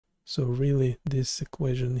So really this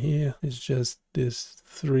equation here is just these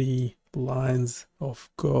 3 lines of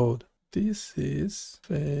code. This is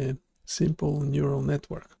a simple neural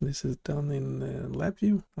network. This is done in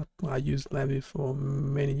LabVIEW. I used LabVIEW for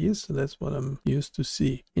many years, so that's what I'm used to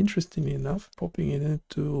see. Interestingly enough, popping it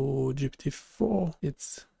into GPT-4,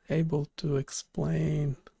 it's able to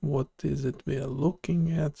explain what is it we are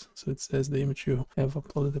looking at. So it says the image you have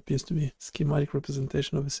uploaded appears to be schematic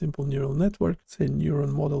representation of a simple neural network. It's a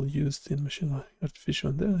neuron model used in machine learning, artificial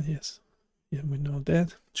intelligence. Yes, yeah, we know that.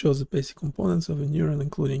 It shows the basic components of a neuron,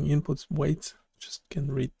 including inputs, weights. Just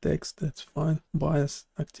can read text, that's fine. Bias,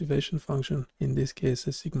 activation function, in this case a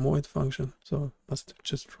sigmoid function. So must have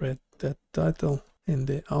just read that title. And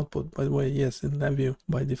the output, by the way, yes, in LabVIEW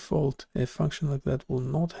by default a function like that will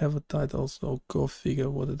not have a title, so go figure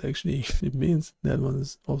what it actually means. That one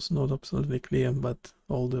is also not absolutely clear, but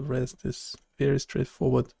all the rest is very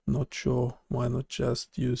straightforward. Not sure why not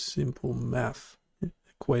just use simple math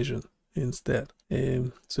equation instead.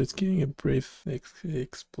 So it's giving a brief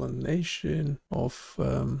explanation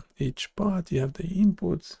of each part. You have the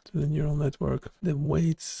inputs to the neural network, the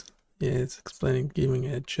weights. Yeah, it's explaining, giving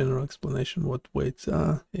a general explanation what weights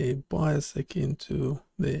are, a bias akin to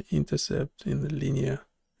the intercept in the linear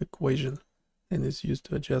equation, and it's used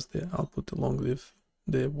to adjust the output along with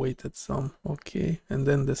the weighted sum. Okay, and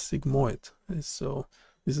then the sigmoid. So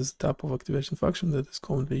this is a type of activation function that is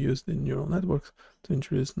commonly used in neural networks to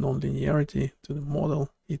introduce nonlinearity to the model.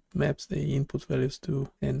 It maps the input values to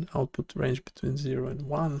an output range between 0 and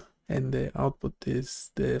 1, and the output is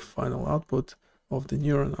the final output of the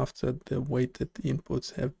neuron after the weighted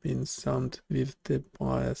inputs have been summed with the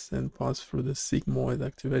bias and passed through the sigmoid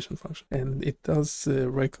activation function. And it does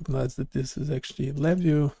recognize that this is actually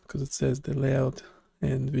LabVIEW, because it says the layout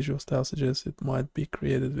and visual style suggests it might be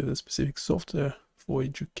created with a specific software for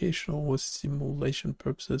educational or simulation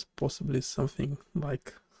purposes, possibly something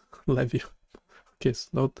like LabVIEW. Okay, it's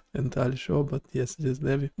not entirely sure, but yes, it is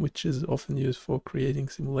LabVIEW, which is often used for creating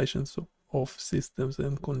simulations of systems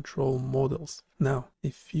and control models. Now,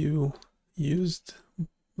 if you used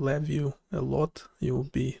LabVIEW a lot, you'll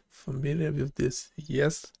be familiar with this,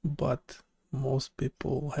 yes, but most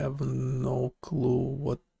people have no clue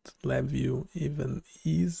what LabVIEW even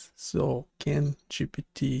is. So can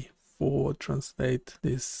GPT-4 translate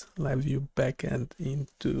this LabVIEW backend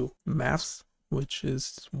into maths, which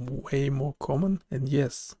is way more common? And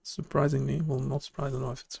yes, surprisingly, well, not surprising, I don't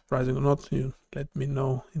know if it's surprising or not, you let me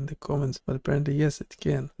know in the comments, but apparently yes, it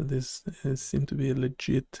can. This seems to be a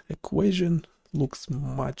legit equation. Looks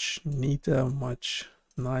much neater, much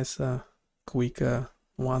nicer, quicker,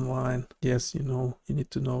 one line. Yes, you know, you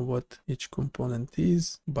need to know what each component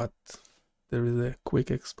is, but there is a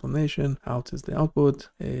quick explanation. Out is the output.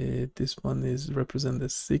 This one is represent the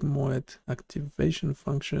sigmoid activation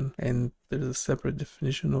function, and there is a separate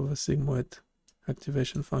definition of a sigmoid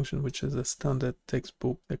activation function, which is a standard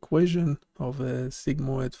textbook equation of a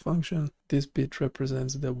sigmoid function. This bit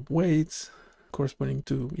represents the weights corresponding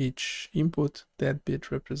to each input. That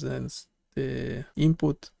bit represents the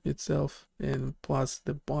input itself, and plus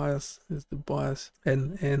the bias is the bias,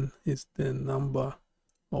 and n is the number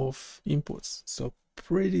of inputs. So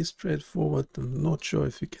pretty straightforward. I'm not sure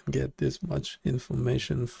if you can get this much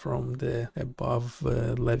information from the above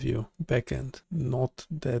LabVIEW backend. Not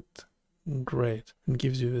that great. It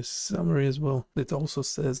gives you a summary as well. It also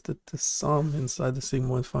says that the sum inside the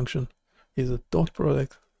sigmoid function is a dot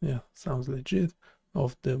product. Yeah, sounds legit.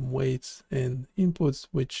 Of the weights and inputs,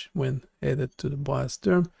 which when added to the bias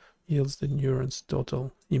term yields the neuron's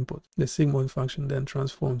total input. The sigmoid function then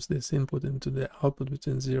transforms this input into the output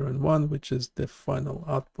between 0 and 1, which is the final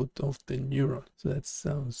output of the neuron. So that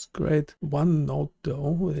sounds great. One note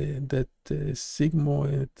though, that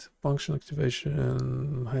sigmoid function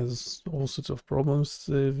activation has all sorts of problems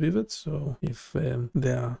with it. So if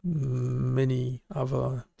there are many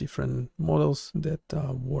other different models that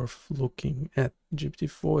are worth looking at.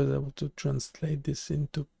 GPT-4 is able to translate this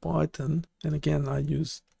into Python, and again, I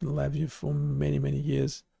used LabVIEW for many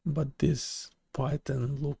years, but this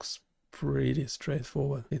Python looks pretty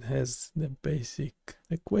straightforward. It has the basic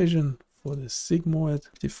equation for the sigmoid.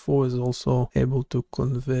 GPT-4 is also able to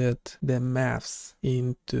convert the maths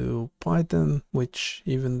into Python, which,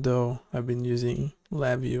 even though I've been using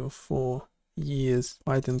LabVIEW for years,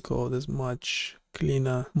 Python code is much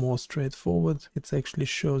cleaner, more straightforward. It actually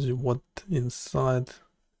shows you what inside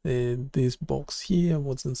this box here,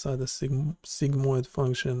 what's inside the sigmoid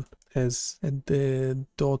function, has the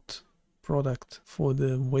dot product for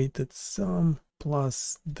the weighted sum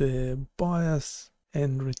plus the bias,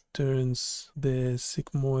 and returns the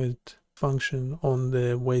sigmoid function on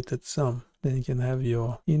the weighted sum. Then you can have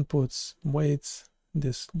your inputs, weights,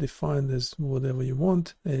 this defined as whatever you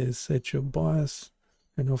want, set your bias,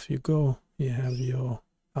 and off you go. You have your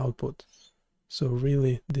output. So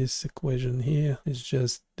really this equation here is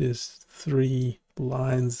just these 3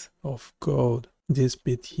 lines of code. This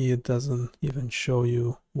bit here doesn't even show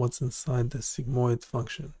you what's inside the sigmoid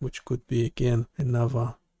function, which could be again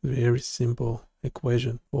another very simple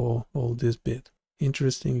equation for all this bit.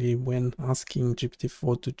 Interestingly, when asking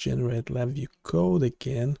GPT-4 to generate LabVIEW code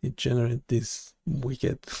again, it generates this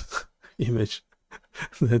wicked image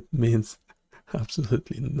that means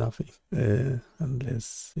absolutely nothing,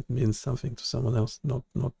 unless it means something to someone else, not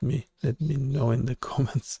me. Let me know in the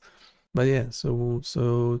comments. But yeah, so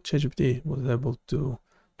ChatGPT was able to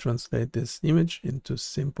translate this image into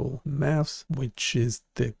simple maths, which is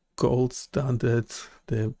the gold standard,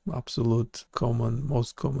 the absolute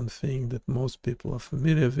most common thing that most people are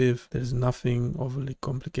familiar with. There's nothing overly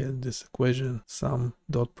complicated in this equation. Sum,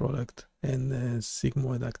 dot product, and a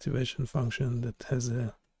sigmoid activation function that has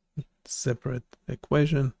a separate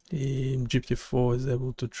equation. GPT-4 is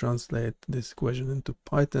able to translate this equation into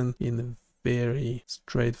Python in a very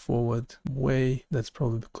straightforward way. That's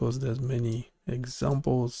probably because there's many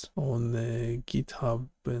examples on GitHub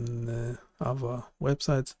and other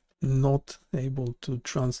websites. Not able to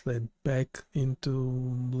translate back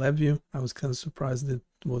into LabVIEW. I was kind of surprised that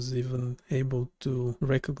it was even able to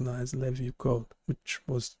recognize LabVIEW code, which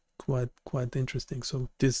was quite interesting. So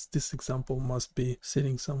this example must be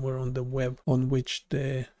sitting somewhere on the web on which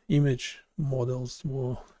the image models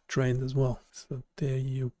were trained as well. So there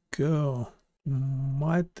you go.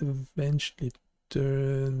 Might eventually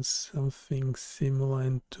turn something similar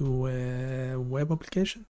into a web application.